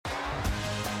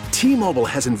T-Mobile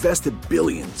has invested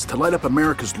billions to light up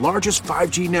America's largest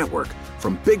 5G network,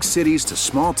 from big cities to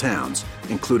small towns,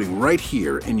 including right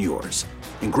here in yours.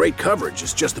 And great coverage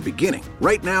is just the beginning.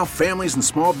 Right now, families and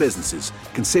small businesses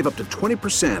can save up to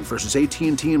 20% versus AT&T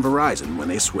and Verizon when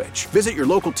they switch. Visit your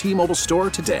local T-Mobile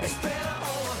store today.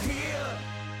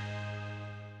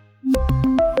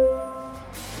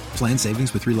 Plan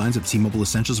savings with 3 lines of T-Mobile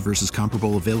Essentials versus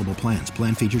comparable available plans.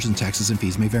 Plan features and taxes and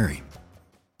fees may vary.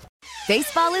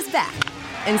 Baseball is back,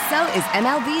 and so is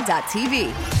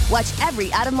MLB.tv. Watch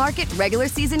every out-of-market regular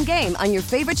season game on your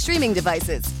favorite streaming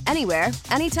devices, anywhere,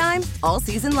 anytime, all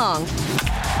season long.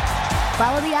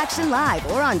 Follow the action live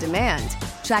or on demand.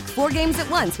 Track 4 games at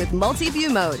once with multi-view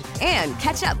mode and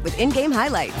catch up with in-game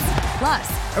highlights.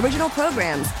 Plus, original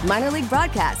programs, minor league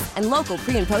broadcasts, and local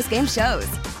pre- and post-game shows.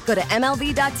 Go to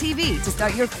MLB.tv to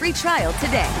start your free trial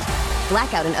today.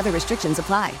 Blackout and other restrictions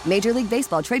apply. Major League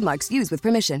Baseball trademarks used with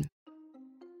permission.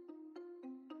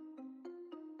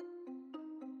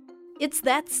 It's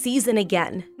that season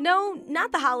again. No,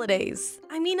 not the holidays.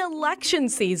 I mean election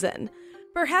season.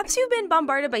 Perhaps you've been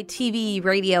bombarded by TV,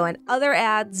 radio, and other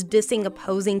ads dissing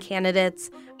opposing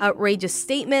candidates, outrageous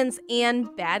statements,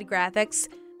 and bad graphics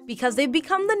because they've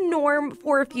become the norm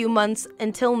for a few months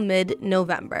until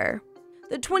mid-November.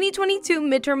 The 2022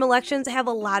 midterm elections have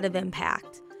a lot of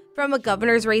impact, from a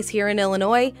governor's race here in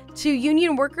Illinois to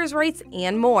union workers' rights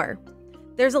and more.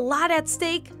 There's a lot at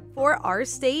stake for our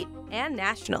state and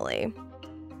nationally.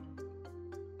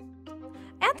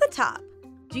 At the top,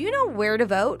 do you know where to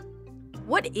vote?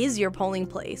 What is your polling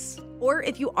place? Or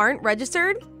if you aren't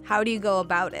registered, how do you go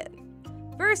about it?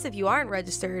 First, if you aren't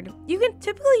registered, you can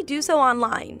typically do so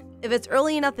online, if it's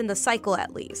early enough in the cycle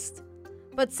at least.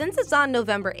 But since it's on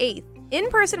November 8th,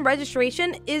 in-person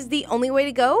registration is the only way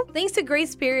to go, thanks to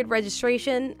grace period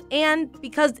registration and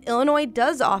because Illinois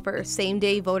does offer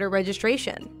same-day voter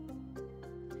registration.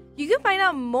 You can find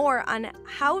out more on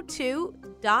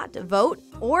howto.vote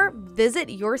or visit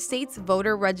your state's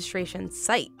voter registration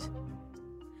site.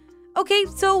 Okay,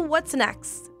 so what's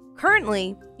next?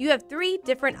 Currently, you have 3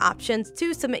 different options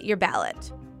to submit your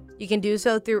ballot. You can do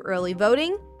so through early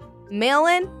voting,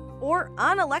 mail-in, or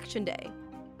on Election Day.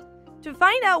 To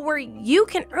find out where you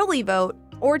can early vote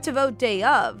or to vote day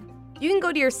of, you can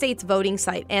go to your state's voting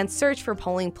site and search for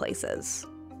polling places.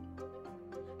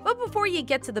 But before you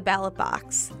get to the ballot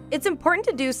box, it's important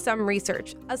to do some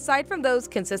research, aside from those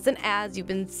consistent ads you've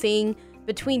been seeing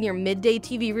between your midday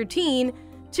TV routine,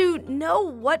 to know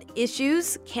what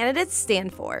issues candidates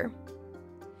stand for.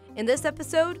 In this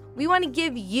episode, we want to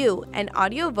give you an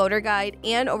audio voter guide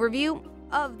and overview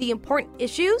of the important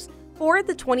issues for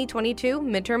the 2022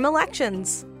 midterm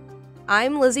elections.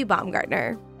 I'm Lizzie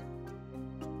Baumgartner.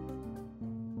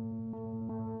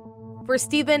 For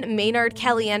Stephen Maynard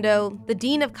Caliendo, the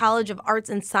Dean of College of Arts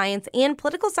and Science and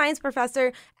Political Science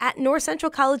Professor at North Central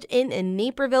College in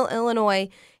Naperville, Illinois,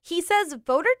 he says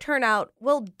voter turnout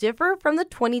will differ from the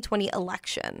 2020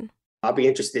 election. I'll be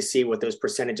interested to see what those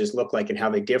percentages look like and how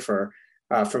they differ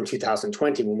from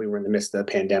 2020 when we were in the midst of the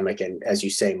pandemic. And as you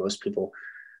say, most people,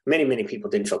 many people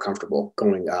didn't feel comfortable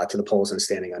going to the polls and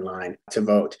standing in line to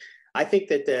vote. I think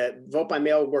that the vote by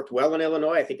mail worked well in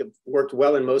Illinois. I think it worked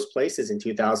well in most places in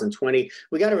 2020.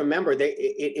 We got to remember that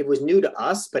it was new to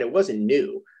us, but it wasn't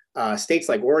new. States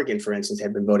like Oregon, for instance,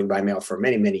 had been voting by mail for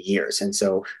many years. And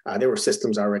so there were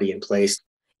systems already in place.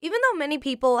 Even though many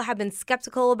people have been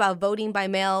skeptical about voting by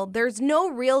mail, there's no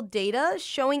real data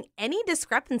showing any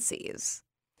discrepancies.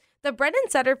 The Brennan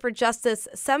Center for Justice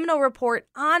seminal report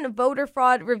on voter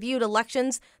fraud reviewed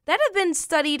elections that have been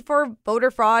studied for voter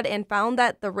fraud and found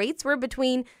that the rates were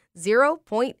between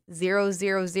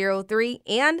 0.0003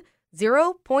 and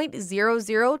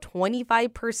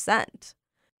 0.0025%.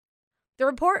 The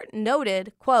report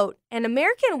noted, quote, "An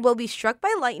American will be struck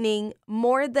by lightning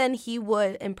more than he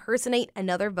would impersonate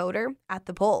another voter at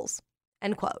the polls,"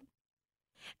 end quote.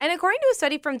 And according to a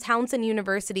study from Towson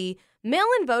University,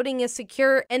 mail-in voting is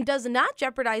secure and does not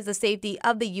jeopardize the safety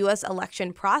of the U.S.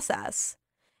 election process.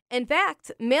 In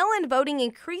fact, mail-in voting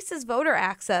increases voter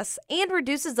access and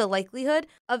reduces the likelihood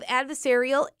of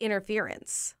adversarial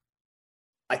interference.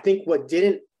 I think what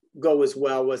didn't go as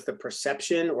well was the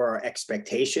perception or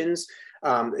expectations.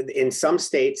 In some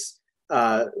states,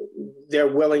 they're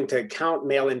willing to count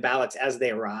mail-in ballots as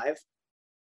they arrive.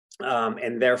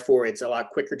 And therefore, it's a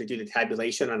lot quicker to do the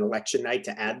tabulation on election night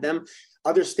to add them.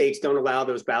 Other states don't allow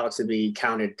those ballots to be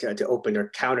counted, to open or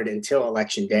counted until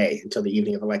election day, until the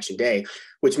evening of election day,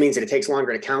 which means that it takes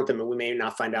longer to count them and we may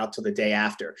not find out till the day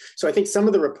after. So I think some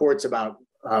of the reports about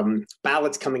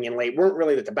ballots coming in late weren't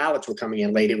really that the ballots were coming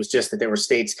in late. It was just that there were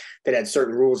states that had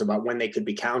certain rules about when they could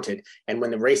be counted. And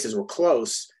when the races were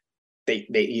close,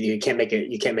 you can't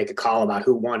make a call about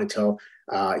who won until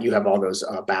you have all those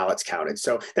ballots counted.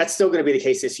 So that's still going to be the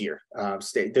case this year.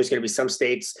 There's going to be some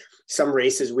states, some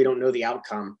races we don't know the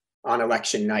outcome on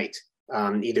election night,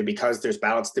 either because there's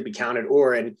ballots to be counted,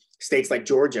 or in states like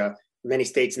Georgia, many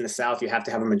states in the South, you have to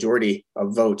have a majority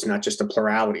of votes, not just a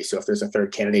plurality. So if there's a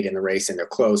third candidate in the race and they're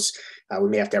close, we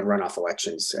may have to have runoff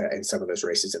elections in some of those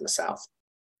races in the South.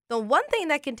 The one thing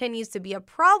that continues to be a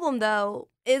problem, though,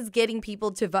 is getting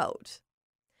people to vote.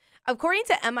 According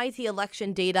to MIT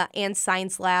election data and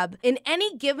Science Lab, in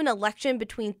any given election,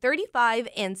 between 35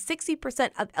 and 60%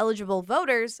 of eligible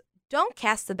voters don't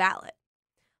cast the ballot.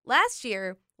 Last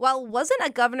year, while it wasn't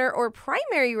a governor or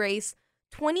primary race,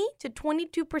 20 to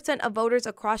 22% of voters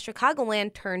across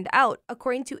Chicagoland turned out,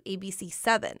 according to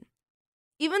ABC7.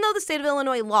 Even though the state of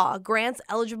Illinois law grants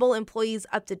eligible employees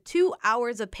up to 2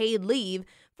 hours of paid leave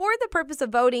for the purpose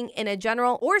of voting in a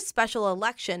general or special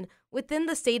election within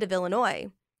the state of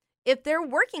Illinois, if their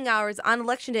working hours on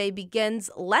Election Day begins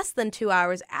less than 2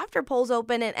 hours after polls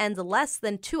open and ends less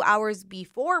than 2 hours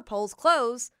before polls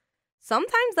close,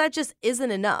 sometimes that just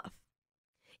isn't enough.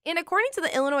 And according to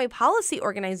the Illinois Policy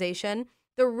Organization,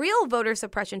 the real voter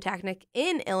suppression tactic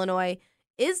in Illinois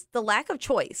is the lack of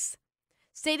choice,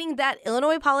 stating that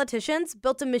Illinois politicians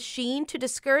built a machine to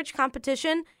discourage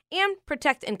competition and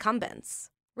protect incumbents.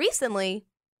 Recently,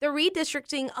 the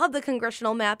redistricting of the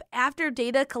congressional map after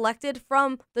data collected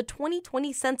from the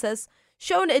 2020 census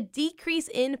showed a decrease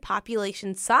in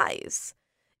population size.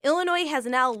 Illinois has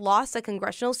now lost a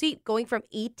congressional seat, going from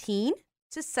 18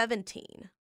 to 17.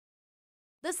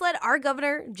 This led our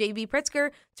governor, J.B.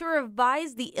 Pritzker, to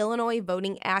revise the Illinois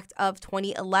Voting Act of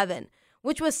 2011,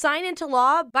 which was signed into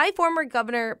law by former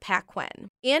Governor Pat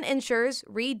Quinn, and ensures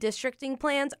redistricting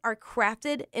plans are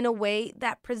crafted in a way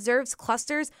that preserves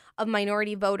clusters of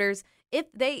minority voters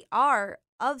if they are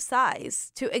of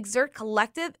size to exert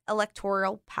collective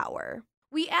electoral power.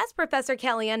 We asked Professor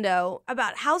Caliendo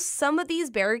about how some of these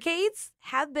barricades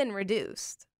have been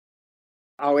reduced.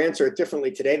 I'll answer it differently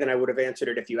today than I would have answered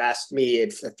it if you asked me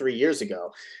 3 years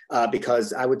ago,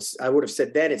 because I would have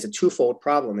said then it's a twofold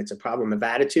problem. It's a problem of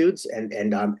attitudes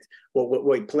and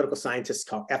what political scientists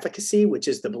call efficacy, which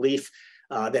is the belief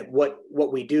that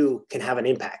what we do can have an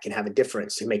impact, can have a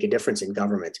difference, can make a difference in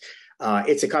government.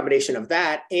 It's a combination of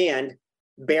that and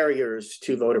barriers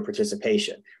to voter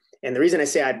participation. And the reason I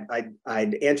say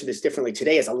I'd answer this differently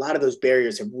today is a lot of those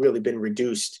barriers have really been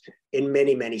reduced in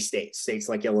many, many states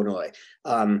like Illinois.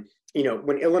 When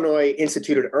Illinois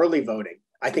instituted early voting,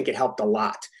 I think it helped a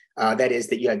lot. That is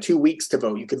that you had 2 weeks to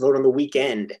vote. You could vote on the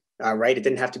weekend, right? It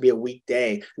didn't have to be a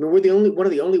weekday. I mean, we're one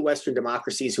of the only Western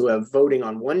democracies who have voting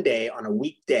on one day, on a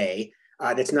weekday,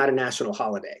 that's not a national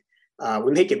holiday.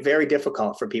 We make it very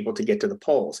difficult for people to get to the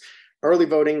polls. Early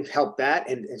voting helped that,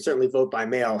 and certainly vote by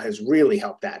mail has really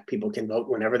helped that. People can vote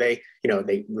whenever they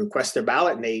request their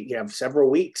ballot, and they have several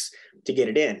weeks to get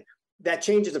it in. That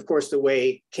changes, of course, the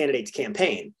way candidates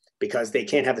campaign, because they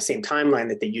can't have the same timeline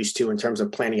that they used to in terms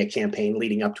of planning a campaign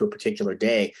leading up to a particular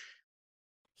day.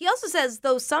 He also says,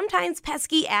 though sometimes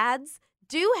pesky ads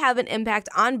do have an impact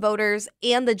on voters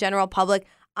and the general public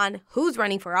on who's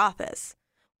running for office.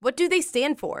 What do they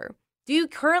stand for? Do you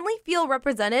currently feel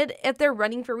represented if they're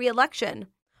running for re-election?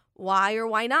 Why or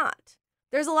why not?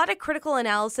 There's a lot of critical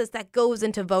analysis that goes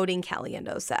into voting,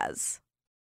 Caliendo says.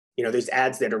 There's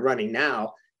ads that are running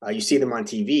now. You see them on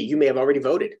TV. You may have already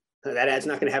voted. That ad's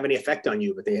not going to have any effect on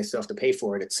you, but they still have to pay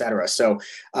for it, et cetera. So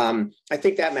I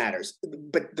think that matters.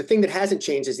 But the thing that hasn't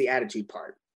changed is the attitude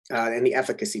part and the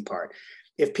efficacy part.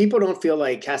 If people don't feel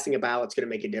like casting a ballot's going to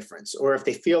make a difference, or if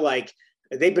they feel like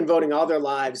they've been voting all their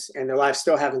lives and their lives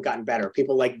still haven't gotten better,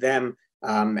 people like them,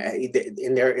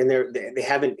 they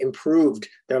haven't improved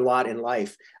their lot in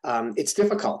life, it's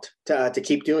difficult to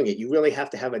keep doing it. You really have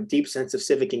to have a deep sense of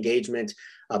civic engagement,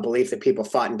 a belief that people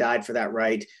fought and died for that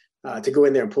right, to go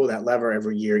in there and pull that lever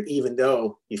every year, even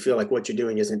though you feel like what you're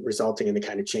doing isn't resulting in the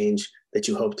kind of change that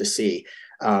you hope to see.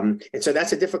 And so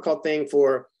that's a difficult thing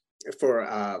for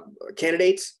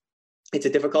candidates. It's a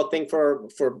difficult thing for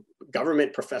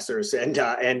government professors and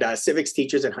civics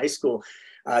teachers in high school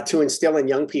to instill in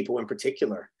young people in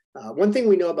particular. One thing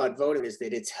we know about voting is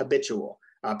that it's habitual.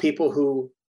 People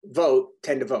who vote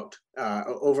tend to vote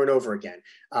over and over again.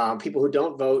 People who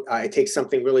don't vote, it takes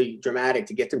something really dramatic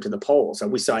to get them to the polls.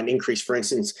 We saw an increase, for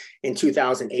instance, in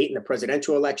 2008 in the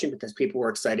presidential election because people were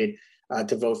excited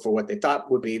to vote for what they thought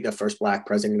would be the first Black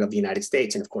president of the United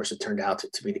States. And of course, it turned out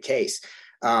to be the case.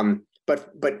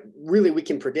 But really, we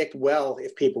can predict well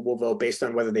if people will vote based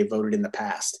on whether they voted in the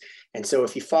past. And so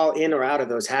if you fall in or out of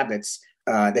those habits,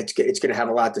 it's going to have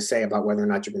a lot to say about whether or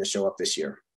not you're going to show up this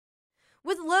year.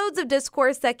 With loads of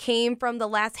discourse that came from the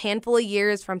last handful of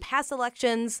years from past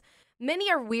elections,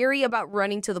 many are weary about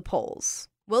running to the polls.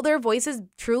 Will their voices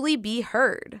truly be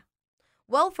heard?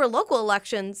 Well, for local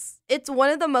elections, it's one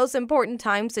of the most important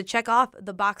times to check off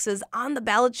the boxes on the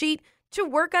ballot sheet to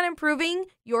work on improving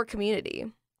your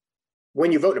community.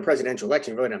 When you vote in a presidential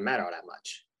election, it really doesn't matter all that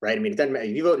much, right? I mean, it doesn't matter.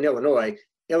 If you vote in Illinois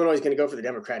is going to go for the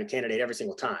Democratic candidate every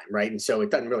single time, right? And so it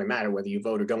doesn't really matter whether you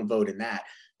vote or don't vote in that.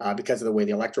 Because of the way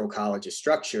the Electoral College is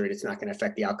structured, it's not going to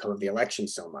affect the outcome of the election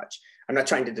so much. I'm not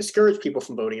trying to discourage people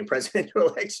from voting in presidential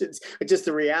elections, but just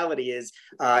the reality is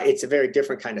it's a very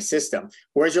different kind of system.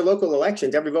 Whereas your local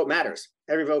elections, every vote matters.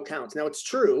 Every vote counts. Now, it's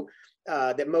true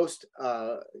that most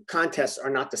contests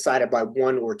are not decided by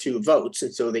one or two votes.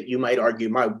 And so that you might argue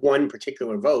my one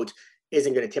particular vote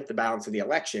isn't going to tip the balance of the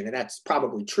election. And that's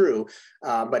probably true.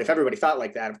 But if everybody thought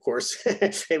like that, of course,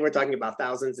 we're talking about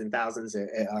thousands and thousands,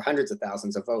 hundreds of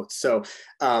thousands of votes. So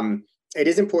it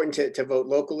is important to vote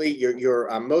locally.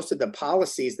 Most of the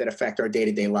policies that affect our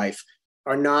day-to-day life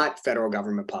are not federal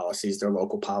government policies, they're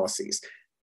local policies.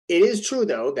 It is true,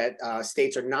 though, that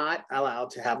states are not allowed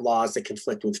to have laws that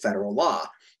conflict with federal law.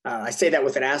 I say that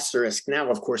with an asterisk now,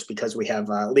 of course, because we have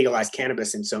legalized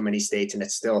cannabis in so many states and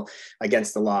it's still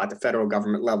against the law at the federal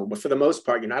government level. But for the most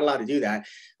part, you're not allowed to do that.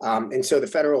 And so the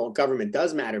federal government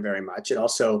does matter very much. It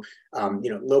also,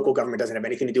 local government doesn't have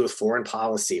anything to do with foreign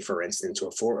policy, for instance,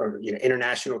 or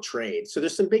international trade. So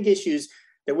there's some big issues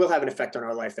that will have an effect on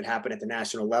our life that happen at the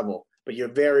national level. But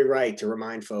you're very right to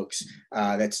remind folks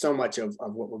that so much of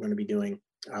what we're going to be doing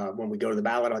when we go to the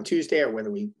ballot on Tuesday, or whether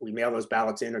we mail those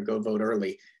ballots in or go vote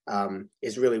early,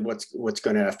 is really what's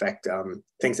going to affect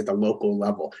things at the local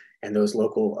level. And those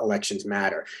local elections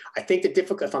matter. I think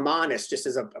if I'm honest, just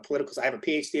as a political, I have a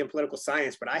PhD in political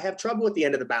science, but I have trouble at the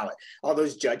end of the ballot. All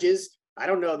those judges, I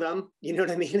don't know them, you know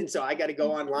what I mean? And so I got to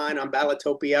go online on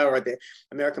Ballotopia or the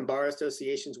American Bar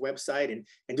Association's website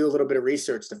and do a little bit of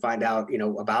research to find out,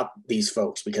 about these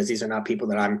folks, because these are not people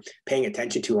that I'm paying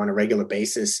attention to on a regular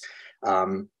basis.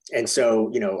 And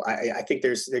so, I think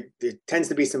there tends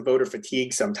to be some voter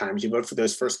fatigue sometimes. You vote for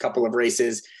those first couple of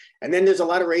races, and then there's a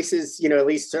lot of races, at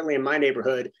least certainly in my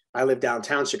neighborhood, I live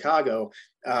downtown Chicago,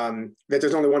 that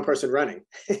there's only one person running.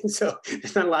 And so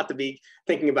there's not a lot to be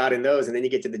thinking about in those. And then you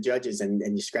get to the judges and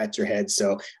you scratch your head.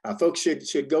 So folks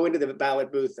should go into the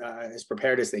ballot booth as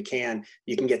prepared as they can.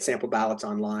 You can get sample ballots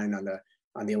online on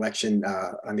the election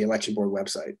board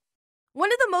website.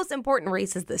 One of the most important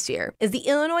races this year is the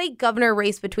Illinois governor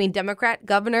race between Democrat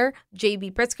Governor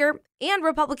J.B. Pritzker and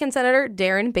Republican Senator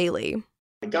Darren Bailey.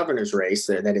 The governor's race,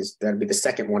 that'd be the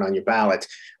second one on your ballot,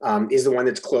 is the one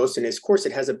that's close. And of course,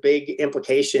 it has a big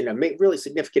implication, a really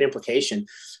significant implication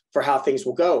for how things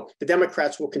will go. The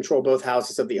Democrats will control both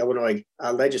houses of the Illinois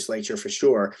legislature for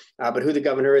sure, but who the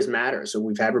governor is matters. So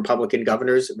we've had Republican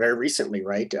governors very recently,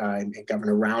 right? And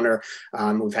Governor Rauner.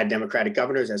 We've had Democratic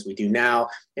governors, as we do now.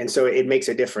 And so it makes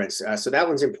a difference. So that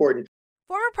one's important.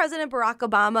 Former President Barack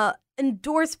Obama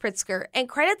endorsed Pritzker and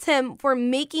credits him for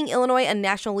making Illinois a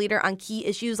national leader on key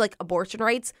issues like abortion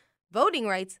rights, voting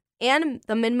rights, and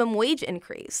the minimum wage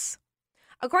increase.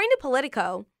 According to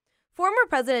Politico, former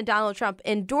President Donald Trump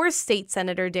endorsed State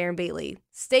Senator Darren Bailey,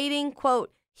 stating,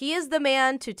 quote, "He is the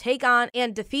man to take on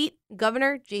and defeat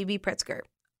Governor J.B. Pritzker,"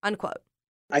 unquote.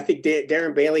 I think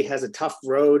Darren Bailey has a tough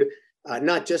road.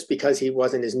 Not just because he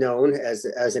wasn't as known as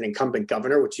an incumbent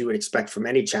governor, which you would expect from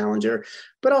any challenger,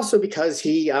 but also because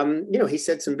he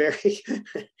said some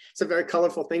very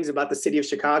colorful things about the city of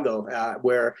Chicago,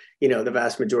 where the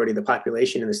vast majority of the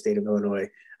population in the state of Illinois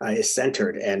is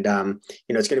centered, and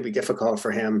it's going to be difficult for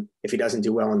him if he doesn't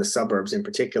do well in the suburbs, in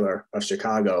particular of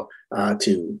Chicago,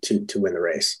 to win the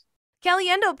race.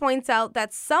 Caliendo points out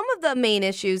that some of the main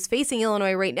issues facing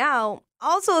Illinois right now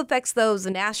also affects those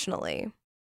nationally.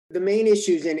 The main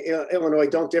issues in Illinois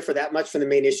don't differ that much from the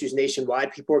main issues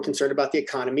nationwide. People are concerned about the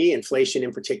economy, inflation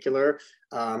in particular,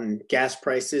 gas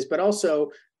prices, but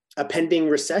also a pending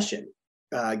recession.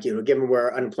 Given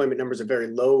where unemployment numbers are very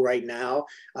low right now,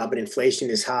 but inflation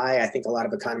is high. I think a lot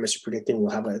of economists are predicting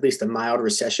we'll have at least a mild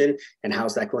recession. And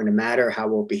how's that going to matter? How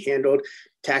will it be handled?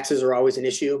 Taxes are always an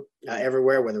issue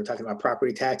everywhere, whether we're talking about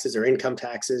property taxes or income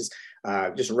taxes,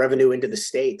 just revenue into the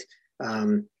state.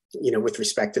 With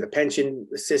respect to the pension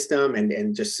system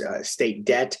and just state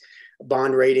debt,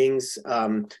 bond ratings,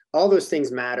 all those things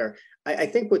matter. I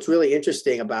think what's really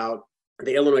interesting about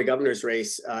the Illinois governor's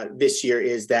race this year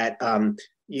is that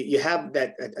you have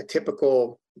a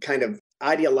typical kind of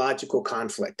ideological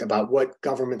conflict about what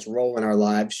government's role in our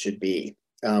lives should be.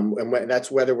 And that's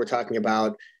whether we're talking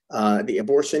about the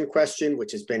abortion question,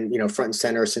 which has been, front and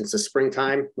center since the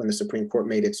springtime when the Supreme Court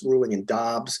made its ruling in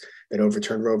Dobbs that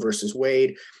overturned Roe versus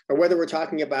Wade, or whether we're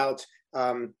talking about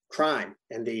crime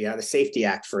and the Safety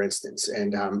Act, for instance,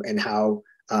 and how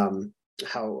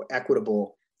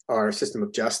equitable our system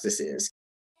of justice is.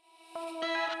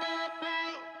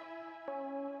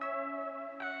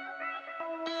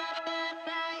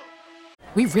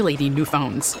 We really need new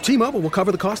phones. T-Mobile will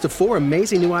cover the cost of 4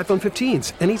 amazing new iPhone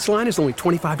 15s, and each line is only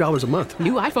 $25 a month.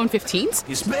 New iPhone 15s?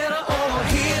 It's better over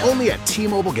here. Only at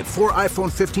T-Mobile, get 4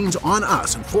 iPhone 15s on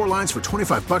us and 4 lines for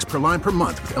 $25 per line per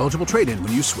month with eligible trade-in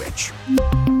when you switch.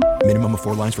 Minimum of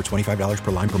 4 lines for $25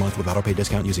 per line per month with autopay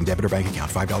discount using debit or bank account.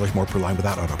 $5 more per line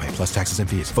without autopay, plus taxes and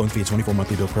fees. Phone fee at 24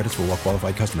 monthly bill credits for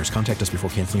well-qualified customers. Contact us before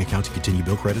canceling account to continue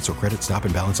bill credits or credit stop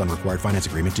and balance on required finance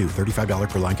agreement due. $35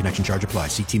 per line connection charge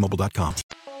applies. See T-Mobile.com.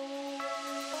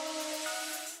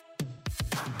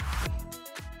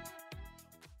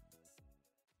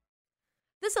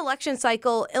 This election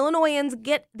cycle, Illinoisans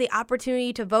get the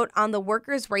opportunity to vote on the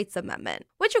Workers' Rights Amendment,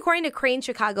 which, according to Crain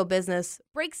Chicago Business,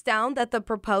 breaks down that the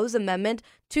proposed amendment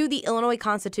to the Illinois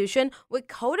Constitution would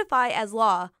codify as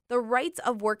law the rights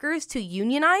of workers to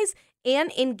unionize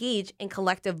and engage in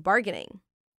collective bargaining.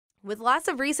 With lots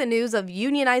of recent news of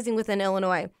unionizing within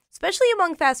Illinois, especially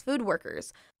among fast food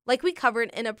workers, like we covered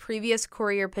in a previous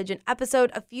Courier Pigeon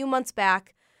episode a few months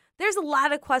back, there's a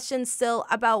lot of questions still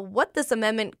about what this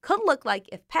amendment could look like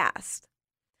if passed.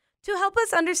 To help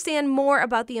us understand more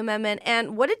about the amendment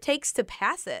and what it takes to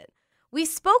pass it, we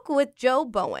spoke with Joe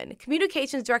Bowen,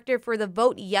 Communications Director for the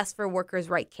Vote Yes for Workers'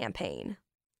 Right campaign.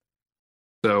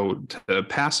 So to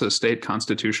pass a state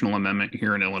constitutional amendment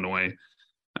here in Illinois,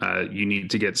 you need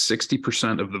to get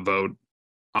 60% of the vote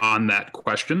on that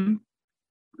question.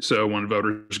 So when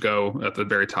voters go at the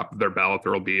very top of their ballot,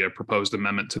 there will be a proposed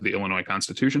amendment to the Illinois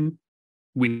Constitution.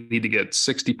 We need to get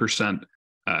 60%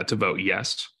 to vote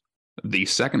yes. The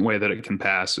second way that it can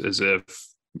pass is if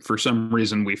for some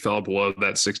reason we fell below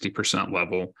that 60%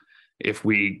 level, if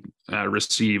we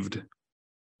received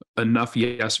enough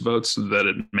yes votes that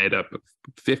it made up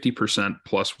 50%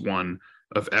 plus 1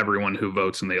 of everyone who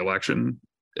votes in the election,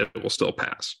 it will still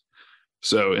pass.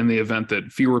 So in the event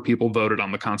that fewer people voted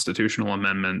on the constitutional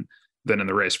amendment than in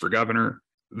the race for governor,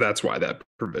 that's why that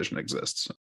provision exists.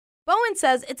 Bowen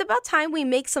says it's about time we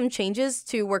make some changes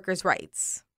to workers'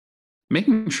 rights.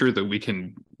 Making sure that we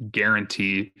can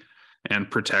guarantee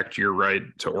and protect your right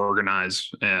to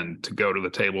organize and to go to the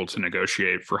table to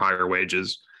negotiate for higher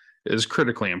wages is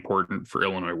critically important for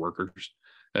Illinois workers.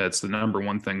 It's the number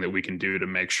one thing that we can do to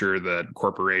make sure that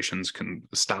corporations can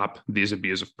stop these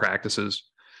abusive practices.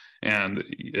 And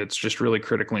it's just really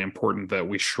critically important that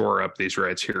we shore up these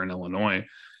rights here in Illinois.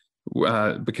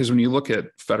 Because when you look at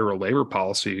federal labor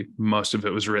policy, most of it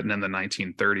was written in the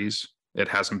 1930s. It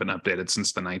hasn't been updated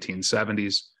since the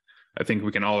 1970s. I think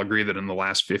we can all agree that in the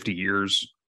last 50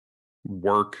 years,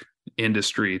 work,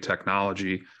 industry,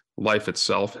 technology, life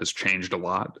itself has changed a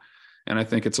lot. And I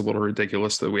think it's a little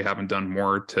ridiculous that we haven't done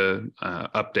more to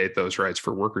update those rights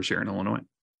for workers here in Illinois.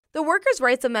 The Workers'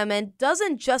 Rights Amendment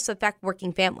doesn't just affect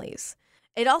working families.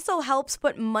 It also helps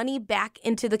put money back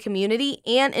into the community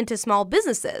and into small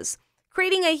businesses,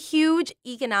 creating a huge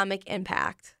economic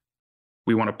impact.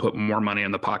 We want to put more money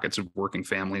in the pockets of working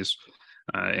families.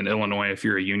 In Illinois, if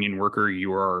you're a union worker,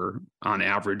 you are on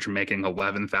average making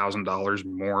 $11,000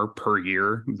 more per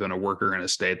year than a worker in a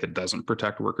state that doesn't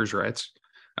protect workers' rights.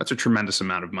 That's a tremendous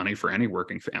amount of money for any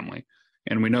working family.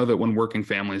 And we know that when working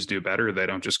families do better, they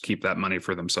don't just keep that money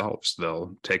for themselves.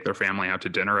 They'll take their family out to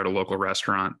dinner at a local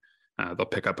restaurant. They'll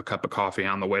pick up a cup of coffee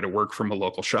on the way to work from a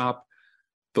local shop.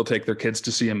 They'll take their kids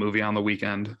to see a movie on the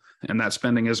weekend. And that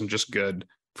spending isn't just good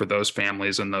for those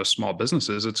families and those small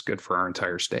businesses. It's good for our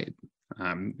entire state.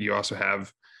 You also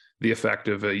have the effect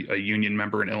of a union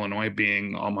member in Illinois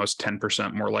being almost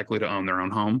 10% more likely to own their own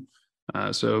home.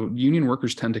 So union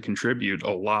workers tend to contribute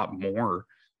a lot more.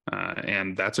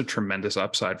 And that's a tremendous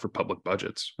upside for public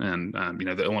budgets. And,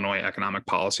 the Illinois Economic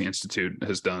Policy Institute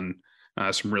has done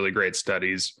some really great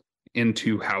studies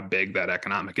into how big that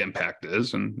economic impact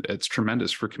is. And it's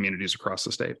tremendous for communities across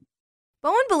the state.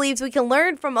 Bowen believes we can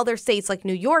learn from other states like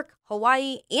New York,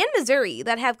 Hawaii, and Missouri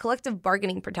that have collective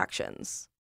bargaining protections.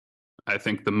 I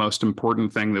think the most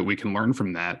important thing that we can learn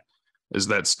from that is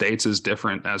that states as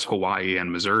different as Hawaii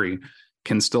and Missouri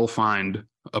can still find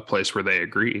a place where they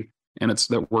agree. And it's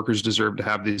that workers deserve to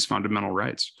have these fundamental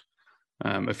rights.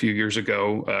 A few years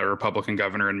ago, a Republican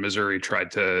governor in Missouri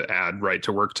tried to add right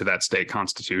to work to that state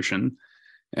constitution.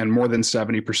 And more than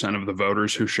 70% of the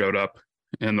voters who showed up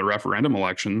in the referendum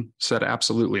election said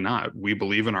absolutely not. We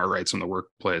believe in our rights in the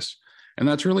workplace. And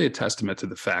that's really a testament to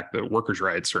the fact that workers'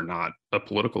 rights are not a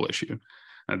political issue.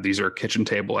 These are kitchen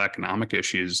table economic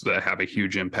issues that have a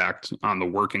huge impact on the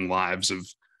working lives of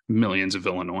millions of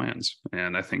Illinoisans.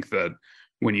 And I think that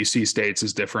when you see states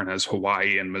as different as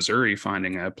Hawaii and Missouri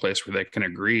finding a place where they can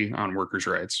agree on workers'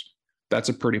 rights, that's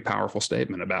a pretty powerful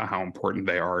statement about how important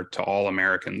they are to all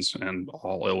Americans and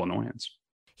all Illinoisans.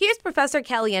 Here's Professor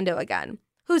Caliendo again,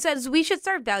 who says we should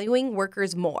start valuing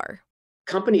workers more.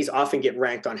 Companies often get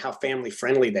ranked on how family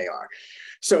friendly they are.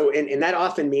 So, and that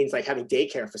often means like having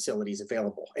daycare facilities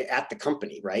available at the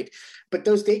company, right? But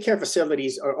those daycare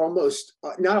facilities are almost,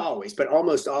 not always, but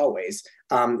almost always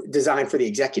designed for the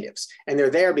executives. And they're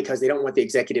there because they don't want the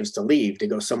executives to leave to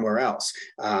go somewhere else.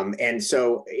 And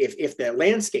so if the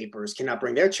landscapers cannot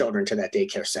bring their children to that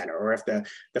daycare center, or if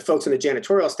the folks on the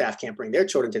janitorial staff can't bring their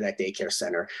children to that daycare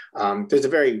center, there's a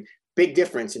very big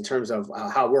difference in terms of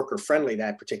how worker friendly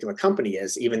that particular company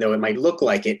is, even though it might look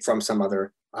like it from some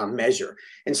other measure.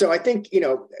 And so I think,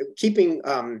 keeping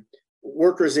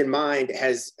workers in mind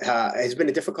has been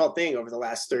a difficult thing over the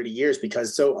last 30 years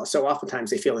because so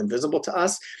oftentimes they feel invisible to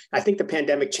us. I think the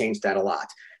pandemic changed that a lot.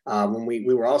 When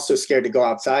we were all so scared to go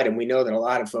outside, and we know that a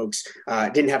lot of folks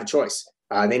didn't have a choice.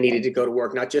 They needed to go to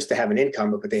work, not just to have an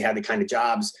income, but they had the kind of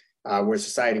jobs where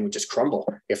society would just crumble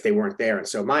if they weren't there. And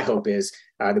so my hope is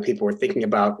that people are thinking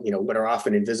about, what are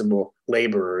often invisible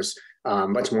laborers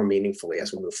much more meaningfully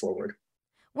as we move forward.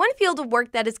 One field of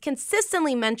work that is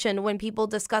consistently mentioned when people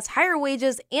discuss higher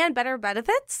wages and better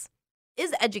benefits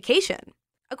is education.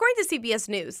 According to CBS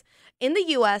News, in the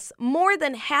U.S., more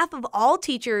than half of all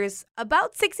teachers,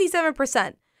 about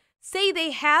 67%, say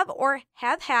they have or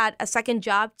have had a second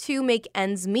job to make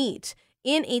ends meet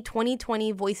in a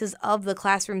 2020 Voices of the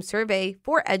Classroom survey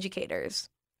for educators.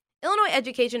 Illinois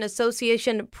Education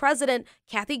Association President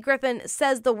Kathy Griffin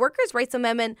says the Workers' Rights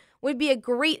Amendment would be a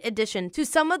great addition to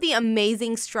some of the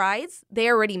amazing strides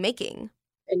they're already making.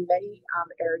 In many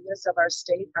areas of our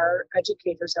state, our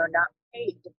educators are not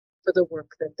paid for the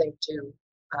work that they do,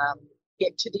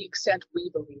 to the extent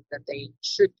we believe that they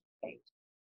should be paid.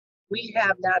 We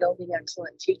have not only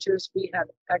excellent teachers, we have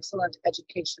excellent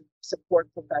education support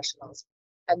professionals.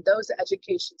 And those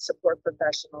education support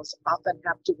professionals often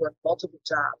have to work multiple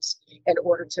jobs in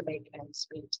order to make ends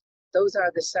meet. Those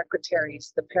are the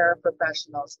secretaries, the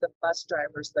paraprofessionals, the bus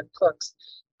drivers, the cooks,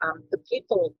 the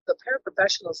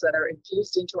paraprofessionals that are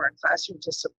infused into our classroom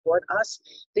to support us.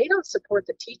 They don't support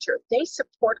the teacher, they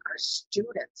support our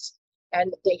students,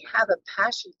 and they have a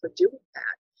passion for doing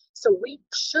that. So we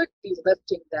should be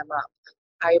lifting them up.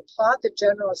 I applaud the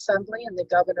General Assembly and the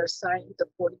governor signing the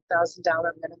 $40,000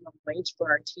 minimum wage for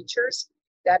our teachers.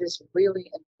 That is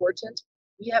really important.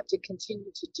 We have to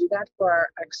continue to do that for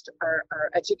our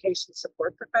education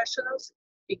support professionals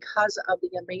because of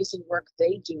the amazing work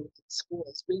they do in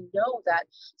schools. We know that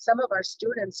some of our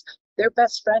students, their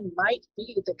best friend might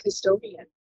be the custodian,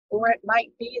 or it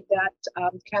might be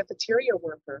that cafeteria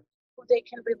worker who they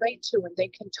can relate to and they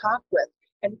can talk with.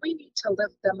 And we need to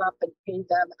lift them up and pay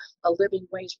them a living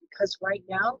wage because right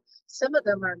now, some of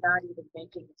them are not even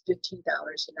making $15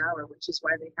 an hour, which is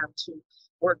why they have to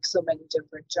work so many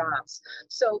different jobs.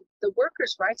 So the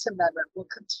Workers' Rights Amendment will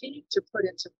continue to put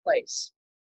into place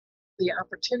the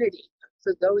opportunity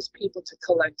for those people to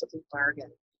collectively bargain.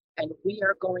 And we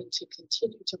are going to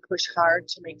continue to push hard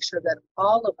to make sure that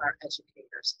all of our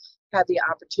educators have the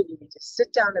opportunity to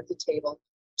sit down at the table,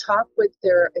 talk with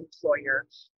their employer,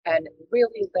 and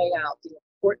really lay out the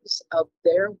importance of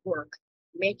their work,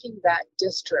 making that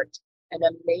district an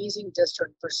amazing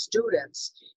district for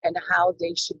students and how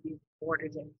they should be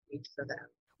rewarded and paid for them.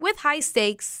 With high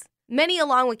stakes, many,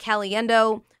 along with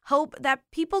Caliendo, hope that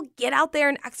people get out there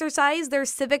and exercise their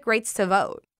civic rights to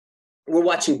vote. We're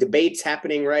watching debates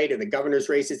happening, right, in the governor's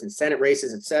races and Senate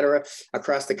races, et cetera,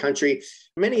 across the country.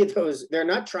 Many of those, they're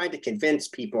not trying to convince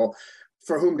people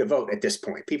for whom to vote at this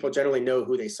point. People generally know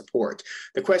who they support.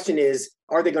 The question is,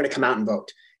 are they going to come out and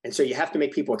vote? And so you have to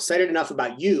make people excited enough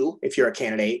about you, if you're a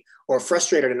candidate, or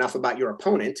frustrated enough about your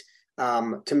opponent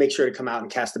to make sure to come out and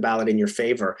cast a ballot in your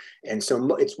favor. And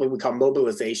so it's what we call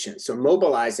mobilization. So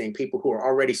mobilizing people who are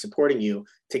already supporting you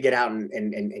to get out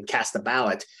and cast a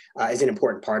ballot is an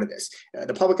important part of this.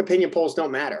 The public opinion polls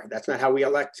don't matter. That's not how we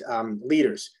elect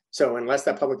leaders. So unless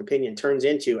that public opinion turns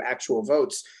into actual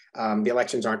votes, the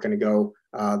elections aren't going to go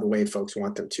the way folks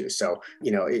want them to. So,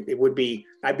 it would be,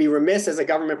 I'd be remiss as a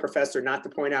government professor not to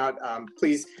point out,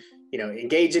 please,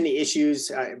 engage in the issues.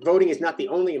 Voting is not the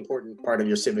only important part of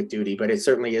your civic duty, but it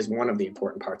certainly is one of the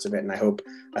important parts of it. And I hope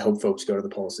folks go to the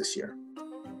polls this year.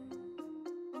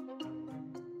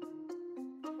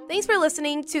 Thanks for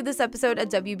listening to this episode of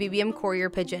WBBM Courier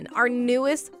Pigeon, our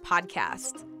newest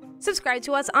podcast. Subscribe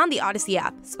to us on the Odyssey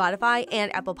app, Spotify,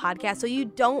 and Apple Podcasts so you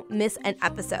don't miss an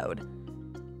episode.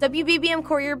 WBBM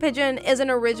Courier Pigeon is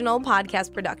an original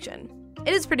podcast production.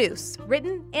 It is produced,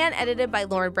 written, and edited by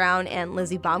Lauren Brown and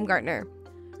Lizzie Baumgartner.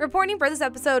 Reporting for this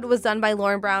episode was done by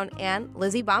Lauren Brown and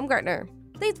Lizzie Baumgartner.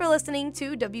 Thanks for listening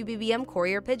to WBBM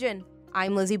Courier Pigeon.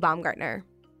 I'm Lizzie Baumgartner.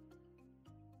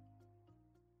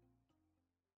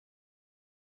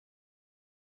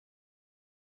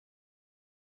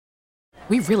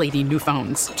 We really need new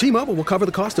phones. T-Mobile will cover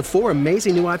the cost of 4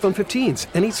 amazing new iPhone 15s,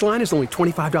 and each line is only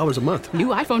 $25 a month. New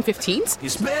iPhone 15s?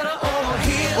 It's better over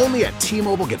here. Only at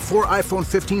T-Mobile, get 4 iPhone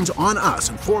 15s on us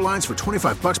and 4 lines for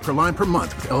 $25 per line per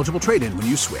month with eligible trade-in when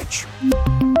you switch.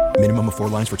 Minimum of 4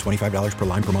 lines for $25 per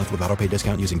line per month with autopay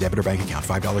discount using debit or bank account.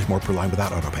 $5 more per line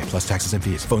without autopay, plus taxes and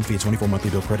fees. Phone fee at 24 monthly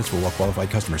bill credits for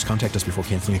well-qualified customers. Contact us before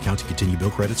canceling account to continue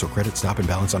bill credits or credit stop and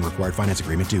balance on required finance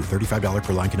agreement due. $35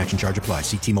 per line connection charge applies.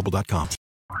 See T-Mobile.com.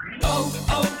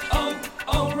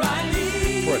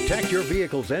 O'Reilly. Protect your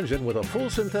vehicle's engine with a full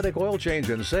synthetic oil change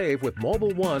and save with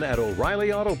Mobil 1 at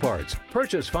O'Reilly Auto Parts.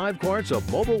 Purchase 5 quarts of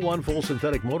Mobil 1 full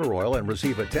synthetic motor oil and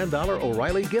receive a $10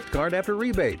 O'Reilly gift card after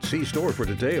rebate. See store for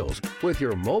details. With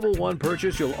your Mobil 1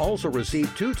 purchase, you'll also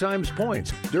receive 2 times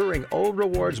points during O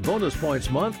Rewards Bonus Points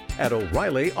Month at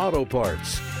O'Reilly Auto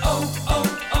Parts.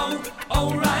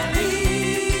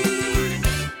 O'Reilly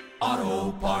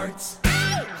Auto Parts.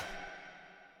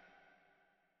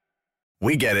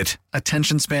 We get it.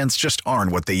 Attention spans just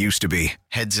aren't what they used to be.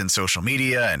 Heads in social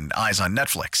media and eyes on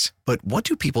Netflix. But what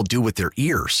do people do with their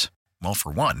ears? Well,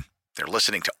 for one, they're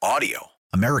listening to audio.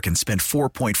 Americans spend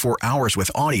 4.4 hours with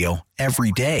audio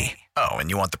every day. Oh, and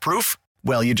you want the proof?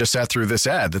 Well, you just sat through this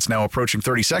ad that's now approaching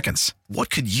 30 seconds. What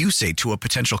could you say to a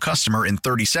potential customer in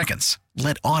 30 seconds?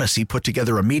 Let Odyssey put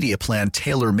together a media plan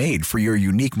tailor-made for your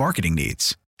unique marketing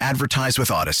needs. Advertise with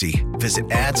Odyssey.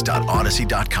 Visit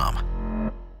ads.odyssey.com.